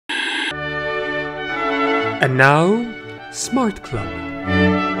And now, Smart Club.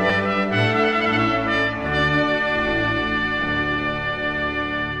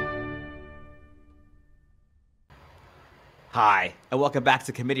 Hi, and welcome back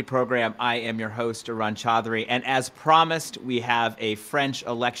to Committee Program. I am your host, Aran Chaudhry, and as promised, we have a French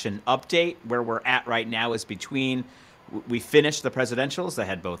election update. Where we're at right now is we finished the presidentials. They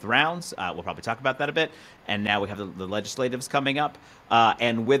had both rounds. We'll probably talk about that a bit. And now we have the legislatives coming up.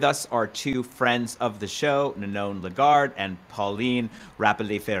 And with us are two friends of the show, Ninon Lagarde and Pauline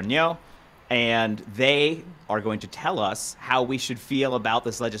Rapilly Ferniot. And they are going to tell us how we should feel about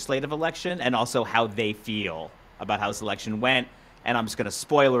this legislative election and also how they feel about how this election went. And I'm just going to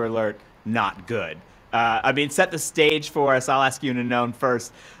spoiler alert, not good. Set the stage for us. I'll ask you, Ninon,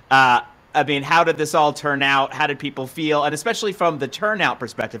 first. How did this all turn out? How did people feel? And especially from the turnout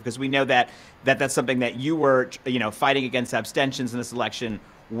perspective, because we know that's something that you were, fighting against abstentions in this election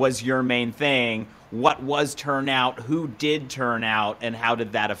was your main thing. What was turnout? Who did turn out? And how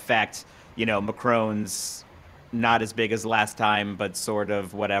did that affect, Macron's not as big as last time, but sort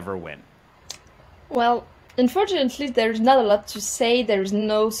of whatever win? Well, unfortunately, there's not a lot to say. There's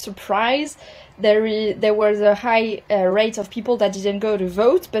no surprise. There was a high rate of people that didn't go to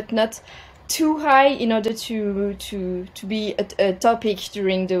vote, but not too high in order to be a topic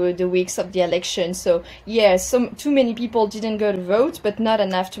during the weeks of the election. So yeah, too many people didn't go to vote, but not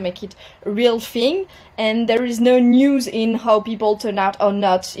enough to make it a real thing. And there is no news in how people turn out or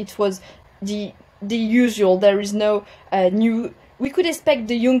not. It was the usual. There is no new. We could expect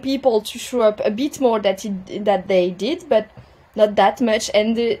the young people to show up a bit more that they did, but not that much.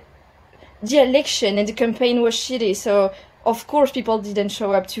 And the election and the campaign was shitty, so of course people didn't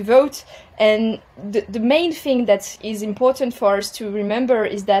show up to vote. And the main thing that is important for us to remember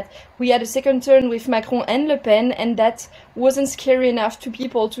is that we had a second turn with Macron and Le Pen, and that wasn't scary enough to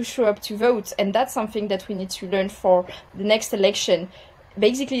people to show up to vote. And that's something that we need to learn for the next election.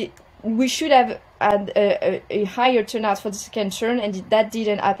 Basically, we should have had a higher turnout for the second turn, and that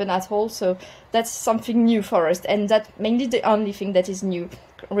didn't happen at all. So that's something new for us, and that's mainly the only thing that is new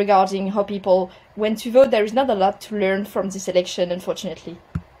regarding how people went to vote. There is not a lot to learn from this election, unfortunately.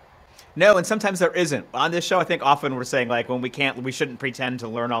 No, and sometimes there isn't. On this show, I think often we're saying, like, when we shouldn't pretend to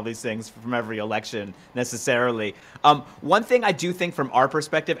learn all these things from every election necessarily. One thing I do think from our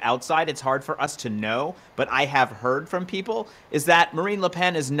perspective outside, it's hard for us to know, but I have heard from people, is that Marine Le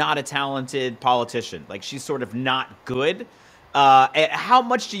Pen is not a talented politician. Like, she's sort of not good. How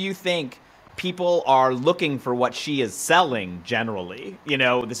much do you think people are looking for what she is selling generally?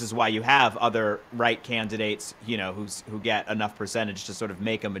 This is why you have other right candidates, who get enough percentage to sort of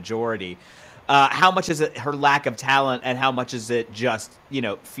make a majority. How much is it her lack of talent, and how much is it just,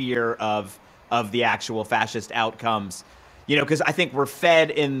 fear of the actual fascist outcomes? Because I think we're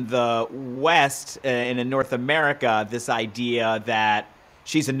fed in the West and in North America this idea that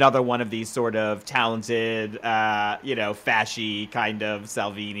she's another one of these sort of talented, fasci kind of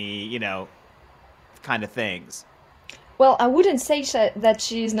Salvini, kind of things. Well, I wouldn't say that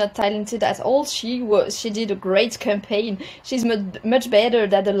she is not talented at all. She did a great campaign. She's much better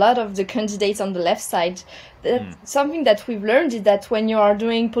than a lot of the candidates on the left side. Something that we've learned is that when you are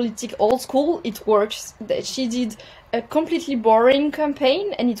doing politics old school, it works. She did a completely boring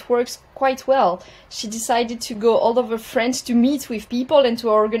campaign, and it works quite well. She decided to go all over France to meet with people and to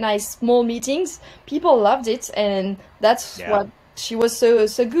organize small meetings. People loved it, and that's what she was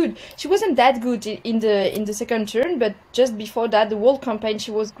so good. She wasn't that good in the second turn, but just before that, the whole campaign, she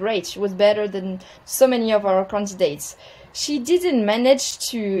was great. She was better than so many of our candidates. She didn't manage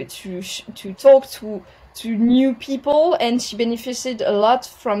to talk to new people, and she benefited a lot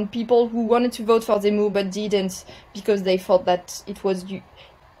from people who wanted to vote for Zemmour but didn't, because they thought that it was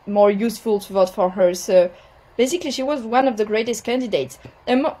more useful to vote for her. So basically, she was one of the greatest candidates.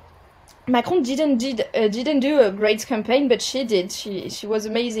 Macron didn't do a great campaign, but she did. She was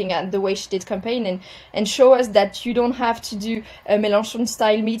amazing at the way she did campaign, and show us that you don't have to do a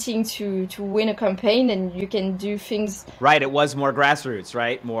Mélenchon-style meeting to win a campaign, and you can do things. Right, it was more grassroots,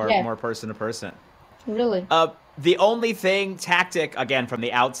 right? More person to person. Really. The only tactic, again, from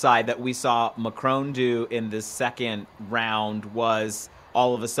the outside that we saw Macron do in this second round was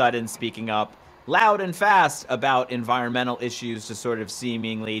all of a sudden speaking up loud and fast about environmental issues to sort of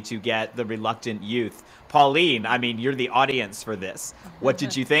seemingly to get the reluctant youth. Pauline, you're the audience for this. What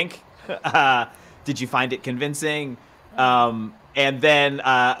did you think? Did you find it convincing? And then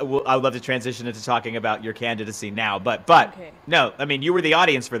I would love to transition into talking about your candidacy now. But okay. No, you were the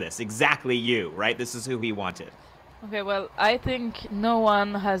audience for this. Exactly you, right? This is who he wanted. Okay, well, I think no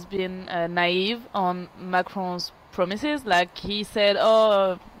one has been naive on Macron's promises. Like, he said,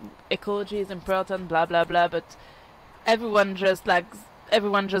 ecology is important, blah blah blah, but everyone just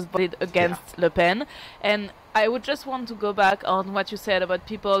voted against Le Pen. And I would just want to go back on what you said about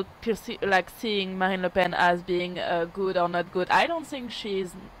people seeing Marine Le Pen as being good or not good. I don't think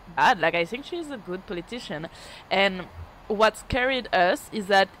she's bad. Like, I think she's a good politician. And what's carried us is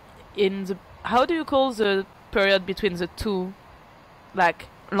that in the, how do you call the period between the two, like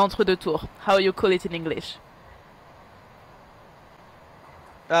l'entre-deux tours? How you call it in English?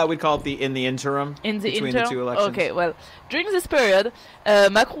 We call it in the interim. In the between interim? the two elections. Okay, well, during this period,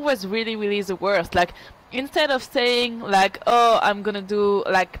 Macron was really, really the worst. Like, instead of saying, like, oh, I'm gonna do,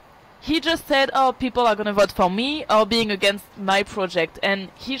 like, he just said, oh, people are gonna vote for me or being against my project. And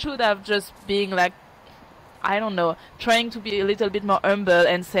he should have just been, like, I don't know, trying to be a little bit more humble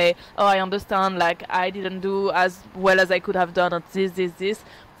and say, oh, I understand, like, I didn't do as well as I could have done at this.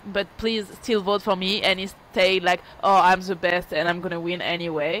 But please still vote for me. And he stayed like, oh, I'm the best and I'm gonna win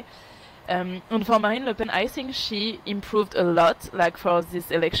anyway. And for Marine Le Pen, I think she improved a lot, like, for this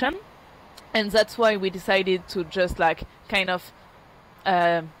election. And that's why we decided to just, like, kind of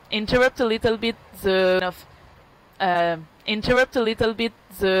interrupt a little bit the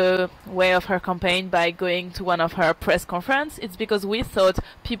way of her campaign by going to one of her press conferences. It's because we thought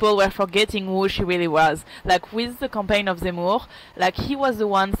people were forgetting who she really was. Like, with the campaign of Zemmour, like, he was the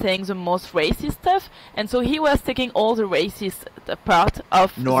one saying the most racist stuff, and so he was taking all the racist part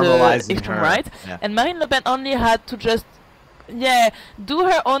of normalizing the extreme her. right. Yeah. And Marine Le Pen only had to just do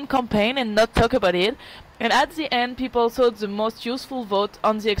her own campaign and not talk about it. And at the end, people thought the most useful vote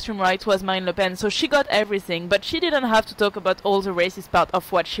on the extreme right was Marine Le Pen. So she got everything, but she didn't have to talk about all the racist part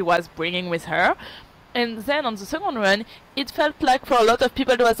of what she was bringing with her. And then on the second run, it felt like for a lot of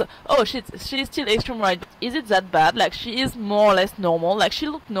people it was, oh shit, she's still extreme right. But is it that bad? Like, she is more or less normal. Like, she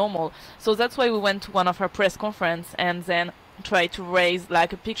looked normal. So that's why we went to one of her press conferences and then try to raise,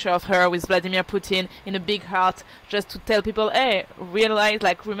 like, a picture of her with Vladimir Putin in a big heart, just to tell people, hey, realize,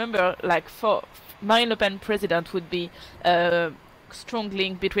 like, remember, like, for Marine Le Pen president would be a strong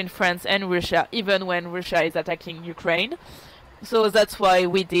link between France and Russia, even when Russia is attacking Ukraine. So that's why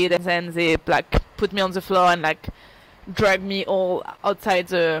we did, and then they, like, put me on the floor and, like, dragged me all outside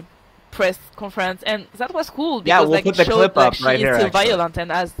the press conference, and that was cool because, we'll like, put it the showed, clip like, up she right is here, still actually. violent,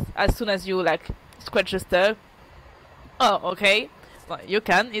 and as soon as you, like, scratch the stir, oh, okay. Well, you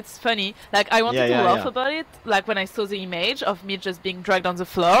can. It's funny. Like, I wanted to laugh about it, like, when I saw the image of me just being dragged on the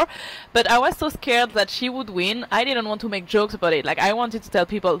floor. But I was so scared that she would win. I didn't want to make jokes about it. Like, I wanted to tell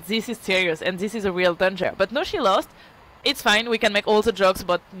people, this is serious and this is a real danger. But no, she lost. It's fine. We can make all the jokes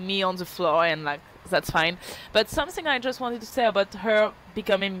about me on the floor and, like, that's fine. But something I just wanted to say about her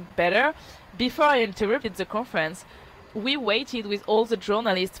becoming better, before I interrupted the conference, we waited with all the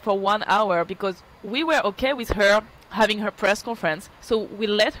journalists for 1 hour because we were okay with her having her press conference, so we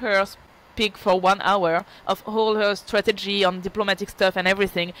let her speak for 1 hour of all her strategy on diplomatic stuff and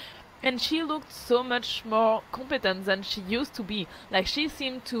everything, and she looked so much more competent than she used to be. Like, she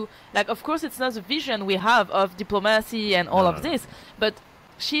seemed to, like, of course it's not the vision we have of diplomacy and all of this, but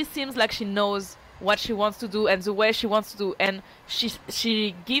she seems like she knows what she wants to do and the way she wants to do, and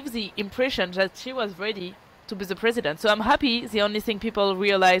she gives the impression that she was ready to be the president. So I'm happy. The only thing people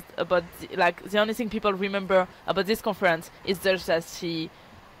realized about, the only thing people remember about this conference is just that she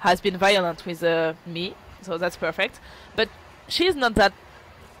has been violent with me. So that's perfect. But she's not that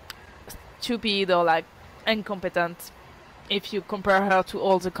stupid or, like, incompetent if you compare her to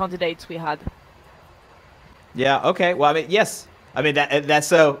all the candidates we had. Yeah. Okay. Well, I mean, yes. I mean,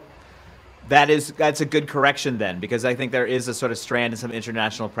 that's a good correction then, because I think there is a sort of strand in some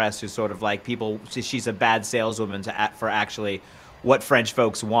international press who sort of, like, people, she's a bad saleswoman for actually what French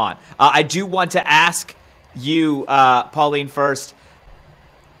folks want. I do want to ask you, Pauline, first,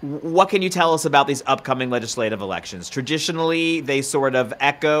 what can you tell us about these upcoming legislative elections? Traditionally, they sort of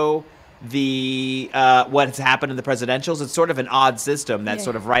echo the what's happened in the presidentials. It's sort of an odd system that's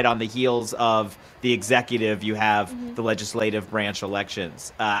sort of right on the heels of the executive. You have the legislative branch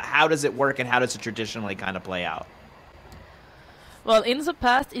elections. How does it work, and how does it traditionally kind of play out? Well, in the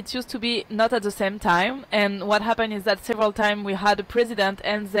past, it used to be not at the same time, and what happened is that several times we had a president,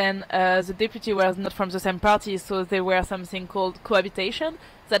 and then the deputy was not from the same party, so there were something called cohabitation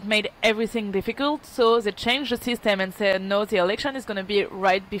that made everything difficult. So they changed the system and said, no, the election is going to be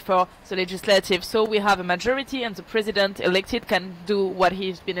right before the legislative, so we have a majority, and the president elected can do what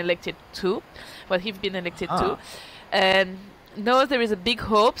he's been elected to, And now there is a big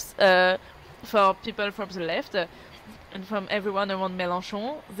hopes for people from the left. And from everyone around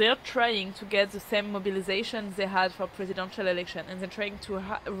Mélenchon, they're trying to get the same mobilization they had for presidential election, and they're trying to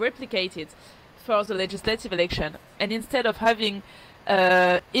replicate it for the legislative election. And instead of having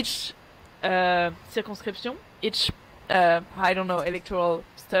each circumscription, each I don't know, electoral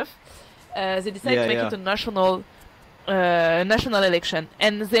stuff, they decide to make it a national election,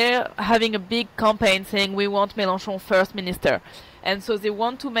 and they're having a big campaign saying we want Mélenchon first minister, and so they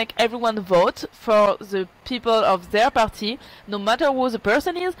want to make everyone vote for the people of their party, no matter who the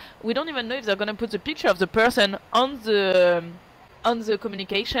person is. We don't even know if they're going to put the picture of the person on the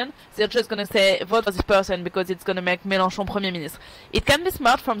communication. They're just going to say vote for this person because it's going to make Mélenchon Premier Ministre. It can be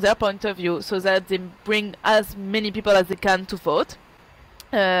smart from their point of view so that they bring as many people as they can to vote.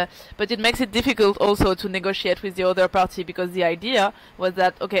 But it makes it difficult also to negotiate with the other party, because the idea was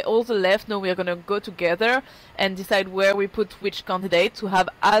that, okay, all the left know we are going to go together and decide where we put which candidate to have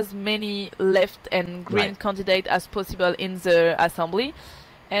as many left and green candidates as possible in the assembly.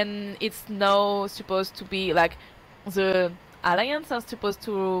 And it's now supposed to be like the alliance are supposed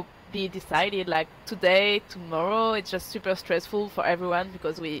to be decided like today, tomorrow. It's just super stressful for everyone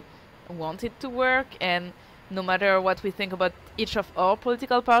because we want it to work, and no matter what we think about each of our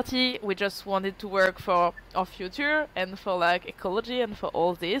political party, we just want it to work for our future and for like ecology and for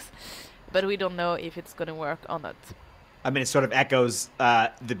all this, but we don't know if it's going to work or not. I mean, it sort of echoes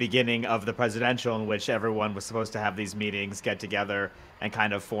the beginning of the presidential, in which everyone was supposed to have these meetings, get together, and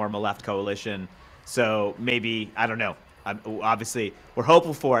kind of form a left coalition. So maybe, I don't know. Obviously, we're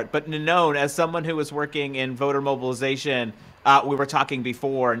hopeful for it. But Ninon, as someone who was working in voter mobilization, we were talking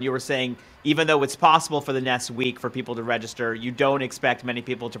before, and you were saying, even though it's possible for the next week for people to register, you don't expect many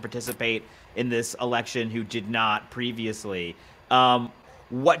people to participate in this election who did not previously.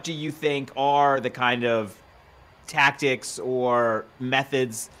 What do you think are the kind of tactics or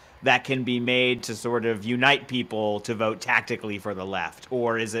methods that can be made to sort of unite people to vote tactically for the left?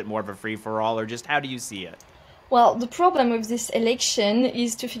 Or is it more of a free-for-all, or just how do you see it? Well, the problem with this election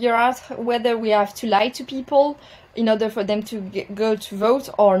is to figure out whether we have to lie to people in order for them to go to vote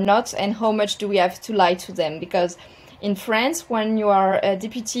or not, and how much do we have to lie to them. Because in France, when you are a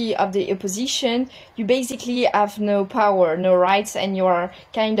deputy of the opposition, you basically have no power, no rights, and you are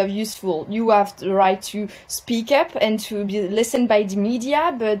kind of useful. You have the right to speak up and to be listened by the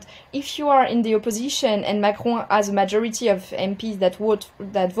media, but if you are in the opposition and Macron has a majority of MPs that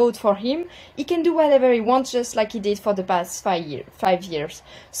vote for him, he can do whatever he wants, just like he did for the past 5 years.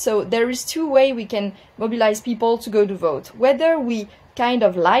 So there is two ways we can mobilize people to go to vote. Whether we kind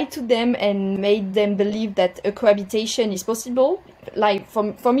of lied to them and made them believe that a cohabitation is possible. Like,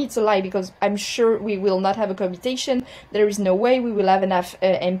 for me it's a lie, because I'm sure we will not have a cohabitation. There is no way we will have enough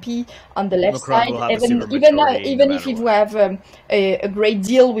MP on the left side, even if we have a great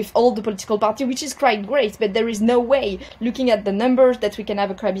deal with all the political party, which is quite great, but there is no way, looking at the numbers, that we can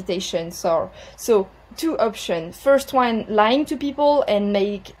have a cohabitation. So two options. First one, lying to people and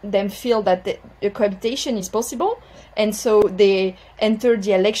make them feel that a cohabitation is possible, and so they enter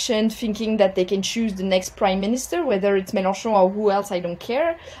the election thinking that they can choose the next prime minister, whether it's Mélenchon or who else, I don't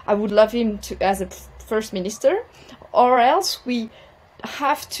care. I would love him as a first minister. Or else we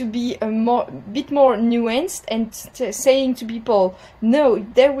have to be bit more nuanced and saying to people, no,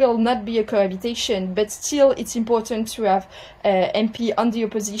 there will not be a cohabitation, but still it's important to have MP on the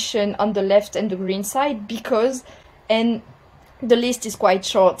opposition, on the left and the green side, because, and the list is quite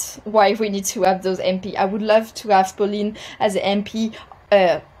short why we need to have those MP. I would love to have Pauline as an MP.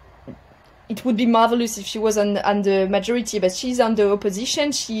 It would be marvelous if she was on the majority, but she's on the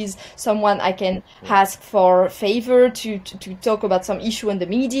opposition. She's someone I can ask for favor to talk about some issue in the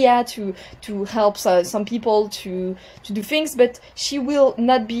media, to help some people to do things, but she will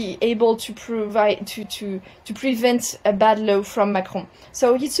not be able to provide to prevent a bad law from Macron.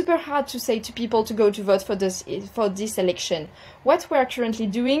 So it's super hard to say to people to go to vote for this election. What we are currently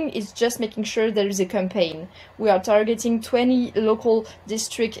doing is just making sure there is a campaign. We are targeting 20 local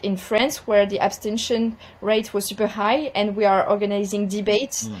districts in France where the abstention rate was super high, and we are organizing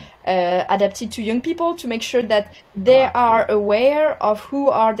debates adapted to young people to make sure that they are aware of who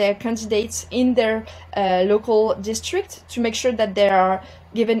are their candidates in their local district, to make sure that they are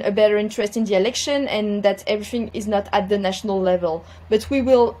given a better interest in the election and that everything is not at the national level. But we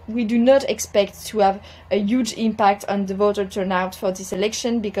do not expect to have a huge impact on the voter turnout for this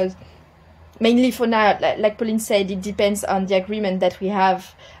election, because mainly for now, like Pauline said, it depends on the agreement that we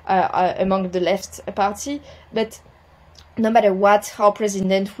have among the left party. But no matter what, our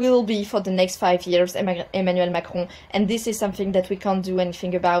president will be for the next 5 years Emmanuel Macron, and this is something that we can't do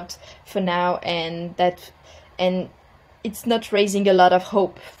anything about for now, and it's not raising a lot of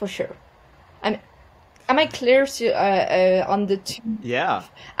hope, for sure. Am I clear on the two? Yeah.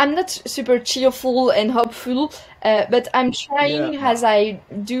 I'm not super cheerful and hopeful, but I'm trying, as I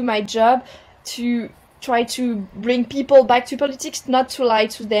do my job, to try to bring people back to politics, not to lie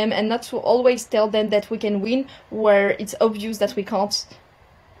to them and not to always tell them that we can win where it's obvious that we can't.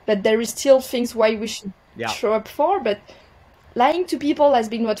 But there is still things why we should show up for, but lying to people has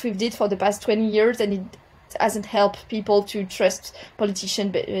been what we've did for the past 20 years, and it hasn't helped people to trust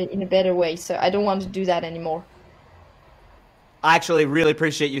politicians in a better way. So I don't want to do that anymore. I actually really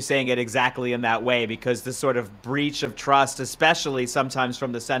appreciate you saying it exactly in that way, because this sort of breach of trust, especially sometimes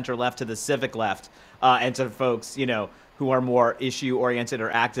from the center left to the civic left, and to folks, you know, who are more issue oriented or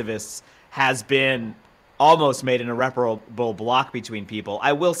activists, has been almost made an irreparable block between people.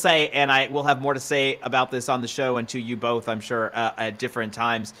 I will say, and I will have more to say about this on the show and to you both, I'm sure, at different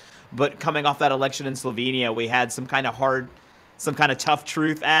times, but coming off that election in Slovenia, we had some kind of tough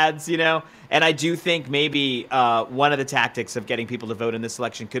truth ads, you know? And I do think maybe one of the tactics of getting people to vote in this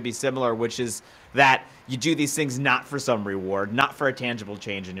election could be similar, which is that you do these things not for some reward, not for a tangible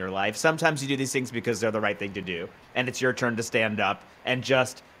change in your life. Sometimes you do these things because they're the right thing to do, and it's your turn to stand up and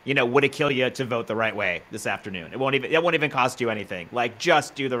just, you know, would it kill you to vote the right way this afternoon? It won't even cost you anything. Like,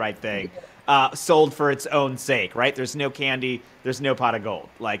 just do the right thing. Sold for its own sake, right? There's no candy, there's no pot of gold.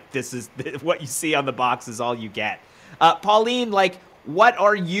 Like, this is what you see on the box is all you get. Pauline, like, what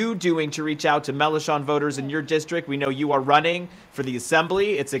are you doing to reach out to Mélenchon voters in your district? We know you are running for the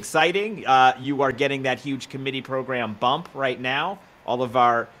assembly. It's exciting. You are getting that huge committee program bump right now. All of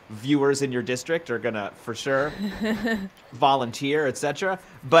our viewers in your district are going to, for sure, volunteer, etc.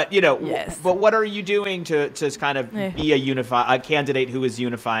 But, you know, but what are you doing to kind of be a candidate who is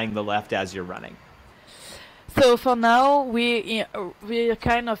unifying the left as you're running? So for now, we're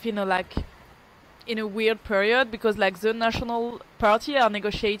kind of, you know, like, in a weird period, because like the National Party are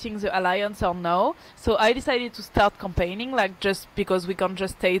negotiating the alliance or no. So I decided to start campaigning, like, just because we can't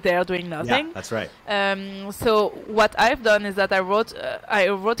just stay there doing nothing. Yeah, that's right. So what I've done is that I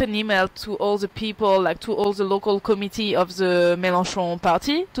wrote an email to all the people, like to all the local committee of the Mélenchon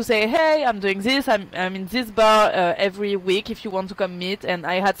party, to say, hey, I'm doing this, I'm in this bar every week if you want to come meet. And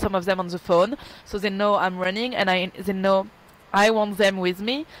I had some of them on the phone, so they know I'm running, and they know I want them with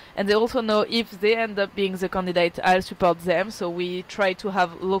me, and they also know if they end up being the candidate, I'll support them. So we try to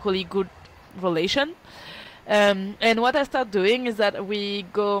have locally good relation. And what I start doing is that we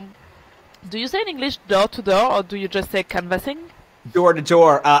go, do you say in English door to door, or do you just say canvassing? Door to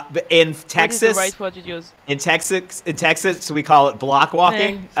door. In Texas, what is the right word you use? In Texas, we call it block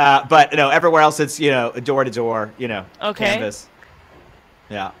walking. But no, everywhere else it's, you know, door to door, you know, canvas.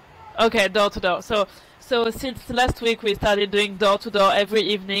 Yeah. Okay, door to door. So since last week we started doing door-to-door every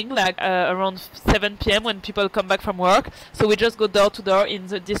evening, like around 7 p.m. when people come back from work. So we just go door-to-door in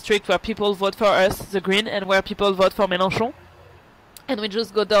the district where people vote for us, the Green, and where people vote for Mélenchon. And we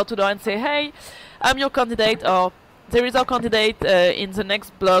just go door-to-door and say, hey, I'm your candidate, or there is our candidate in the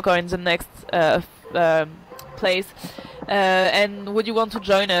next block or in the next place. And would you want to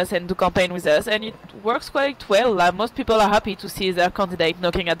join us and do campaign with us? And it works quite well. Most people are happy to see their candidate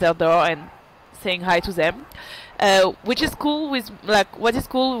knocking at their door and saying hi to them, which is cool with, like, what is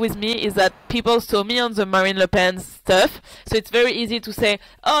cool with me is that people saw me on the Marine Le Pen stuff, so it's very easy to say,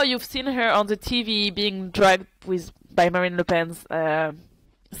 oh, you've seen her on the TV being dragged by Marine Le Pen's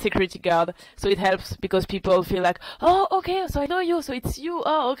security guard. So it helps because people feel like, oh, okay, so I know you, so it's you,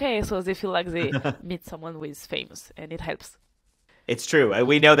 oh, okay, so they feel like they meet someone who is famous, and it helps. It's true.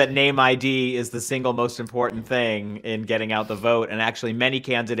 We know that name ID is the single most important thing in getting out the vote. And actually, many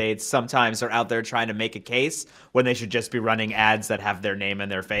candidates sometimes are out there trying to make a case when they should just be running ads that have their name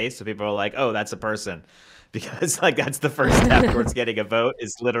and their face. So people are like, oh, that's a person. Because like that's the first step towards getting a vote,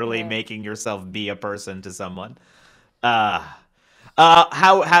 is literally making yourself be a person to someone. How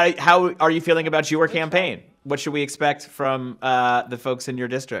are you feeling about your campaign? What should we expect from the folks in your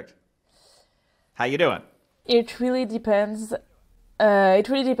district? How you doing? It really depends.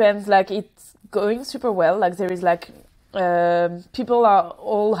 Like, it's going super well. Like, there is like people are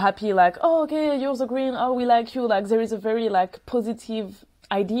all happy, like, oh, okay, you're the Green, oh, we like you. Like, there is a very like positive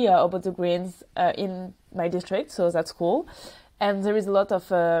idea about the Greens in my district, so that's cool. And there is a lot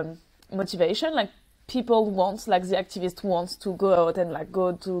of motivation. Like, people want, like, the activists wants to go out and like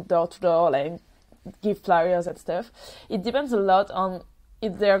go to door, like give flyers and stuff. It depends a lot on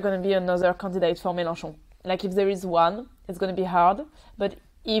if there are going to be another candidate for Mélenchon. Like, if there is one, it's going to be hard. But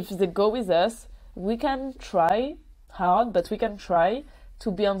if they go with us, we can try hard, but we can try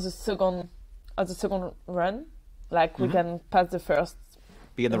to be on the second run. Like, we can pass the first,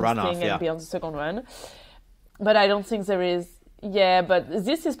 be in the runoff, and be on the second run. But I don't think there is. Yeah, but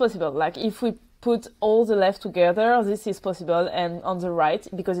this is possible. Like, if we put all the left together, this is possible. And on the right,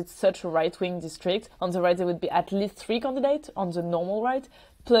 because it's such a right-wing district, on the right there would be at least 3 candidates on the normal right,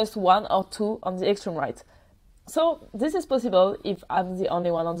 plus 1 or 2 on the extreme right. So this is possible if I'm the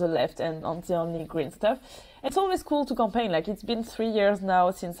only one on the left and on the only green stuff. It's always cool to campaign. Like, it's been 3 years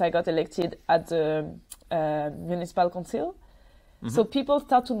now since I got elected at the municipal council. So people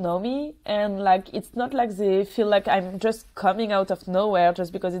start to know me, and like, it's not like they feel like I'm just coming out of nowhere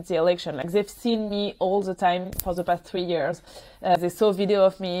just because it's the election. Like, they've seen me all the time for the past 3 years. They saw video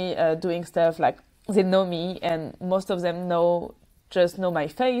of me doing stuff. Like, they know me, and most of them just know my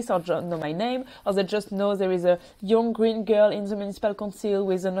face or know my name, or they just know there is a young green girl in the municipal council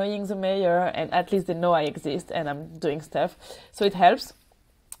with annoying the mayor, and at least they know I exist and I'm doing stuff. So it helps.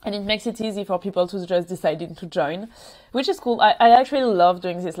 And it makes it easy for people to just decide to join, which is cool. I actually love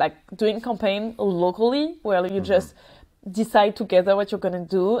doing this, like doing campaign locally, where you just decide together what you're going to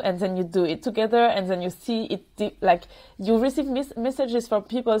do, and then you do it together, and then you see it, like, you receive messages from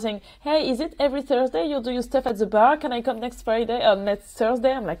people saying, hey, is it every Thursday you do your stuff at the bar? Can I come next Friday or next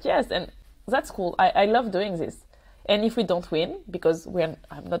Thursday? I'm like, yes, and that's cool. I love doing this. And if we don't win, because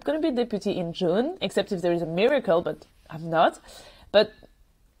I'm not going to be deputy in June, except if there is a miracle, but I'm not. But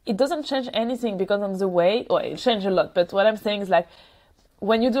it doesn't change anything, because on the way, it changed a lot, but what I'm saying is, like,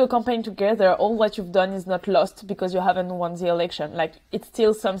 when you do a campaign together, all what you've done is not lost because you haven't won the election. Like, it's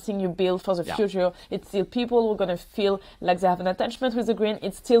still something you build for the future. It's still people who are going to feel like they have an attachment with the Green.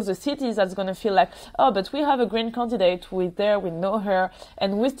 It's still the cities that's going to feel like, oh, but we have a Green candidate who is there, we know her,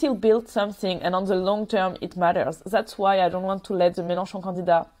 and we still build something, and on the long term, it matters. That's why I don't want to let the Mélenchon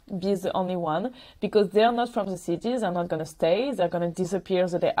candidate be the only one, because they're not from the cities, they're not going to stay, they're going to disappear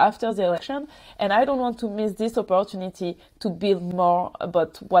the day after the election, and I don't want to miss this opportunity to build more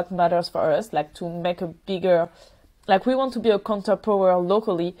about what matters for us, like to make a bigger, like, we want to be a counterpower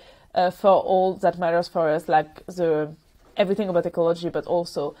locally for all that matters for us, like everything about ecology, but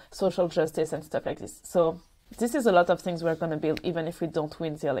also social justice and stuff like this. So this is a lot of things we're going to build, even if we don't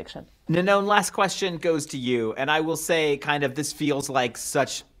win the election. Ninon, last question goes to you. And I will say, kind of, this feels like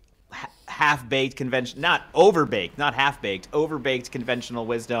such half-baked convention, not overbaked, not half-baked, overbaked conventional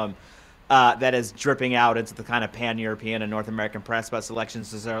wisdom that is dripping out into the kind of pan-European and North American press about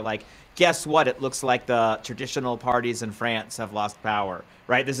elections. Is they're like, guess what? It looks like the traditional parties in France have lost power,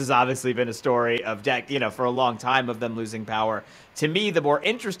 right? This has obviously been a story of, for a long time, of them losing power. To me, the more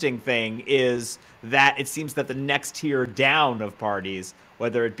interesting thing is that it seems that the next tier down of parties,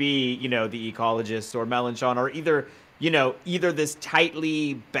 whether it be, the ecologists or Mélenchon, or either this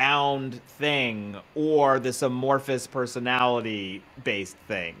tightly bound thing or this amorphous personality-based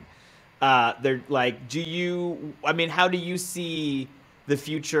thing. They're like, how do you see the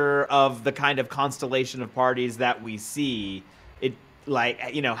future of the kind of constellation of parties that we see?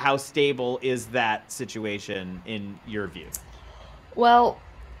 How stable is that situation in your view? Well,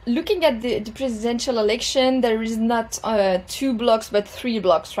 looking at the presidential election, there is not 2 blocks but 3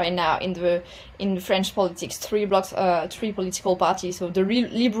 blocks right now in the French politics. 3 blocks, 3 political parties. So the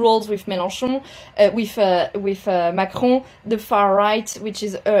liberals with Mélenchon, with Macron, the far right, which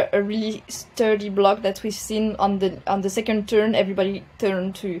is a really sturdy bloc that we've seen on the second turn. Everybody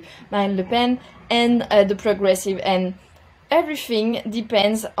turned to Marine Le Pen, and the progressive. And everything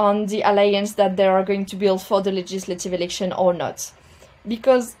depends on the alliance that they are going to build for the legislative election or not.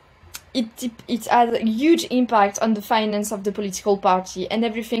 Because it has a huge impact on the finance of the political party, and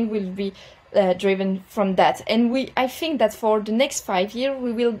everything will be driven from that. And I think that for the next 5 years,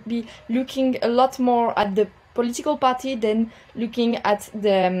 we will be looking a lot more at the political party than looking at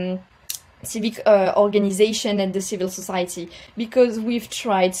the civic organization and the civil society, because we've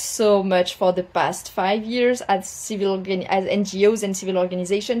tried so much for the past 5 years as NGOs and civil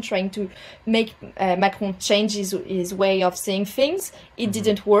organizations trying to make Macron change his way of saying things. It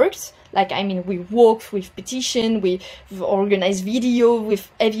didn't work. We worked with petition, we've organized video with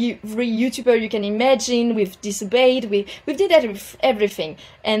every YouTuber you can imagine, we've disobeyed, we did everything.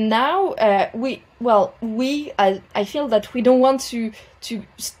 And now I feel that we don't want to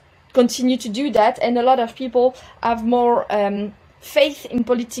continue to do that, and a lot of people have more faith in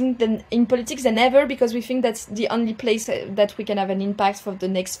politics than ever, because we think that's the only place that we can have an impact for the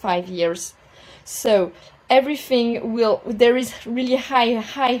next 5 years. So there is really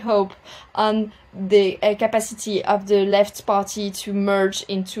high hope on the capacity of the left party to merge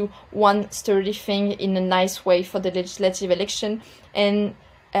into one sturdy thing in a nice way for the legislative election. And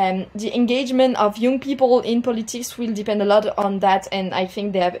the engagement of young people in politics will depend a lot on that, and I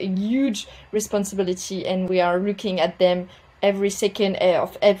think they have a huge responsibility, and we are looking at them every second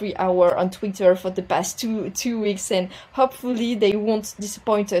of every hour on Twitter for the past two weeks, and hopefully they won't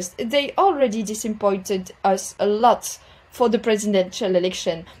disappoint us. They already disappointed us a lot for the presidential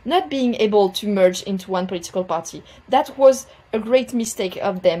election, not being able to merge into one political party. That was a great mistake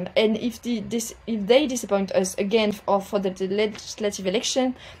of them. And if they disappoint us again or for the legislative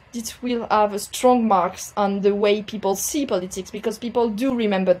election, it will have a strong marks on the way people see politics, because people do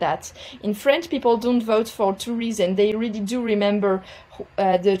remember that. In France, people don't vote for two reasons. They really do remember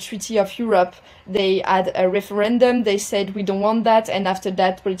the Treaty of Europe. They had a referendum, they said we don't want that, and after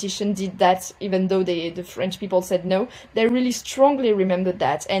that politicians did that, even though the French people said no. They really strongly remember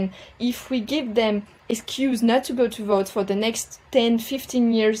that. And if we give them excuse not to go to vote for the next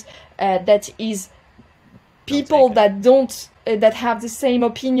 10-15 years, that is people that don't that have the same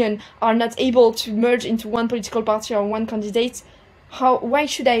opinion are not able to merge into one political party or one candidate, why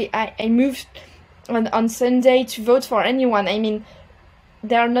should I move on Sunday to vote for anyone? I mean,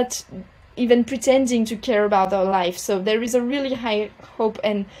 they are not even pretending to care about their life. So there is a really high hope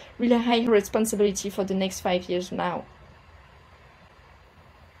and really high responsibility for the next 5 years now.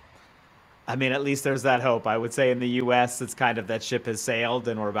 I mean, at least there's that hope. I would say in the U.S., it's kind of that ship has sailed,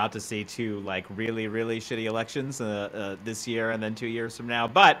 and we're about to see two like really, really shitty elections this year and then 2 years from now.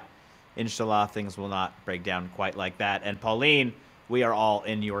 But inshallah, things will not break down quite like that. And Pauline, we are all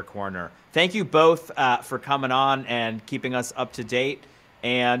in your corner. Thank you both for coming on and keeping us up to date,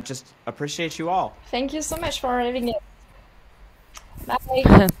 and just appreciate you all. Thank you so much for having us.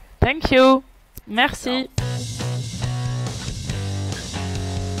 Bye. Thank you. Merci.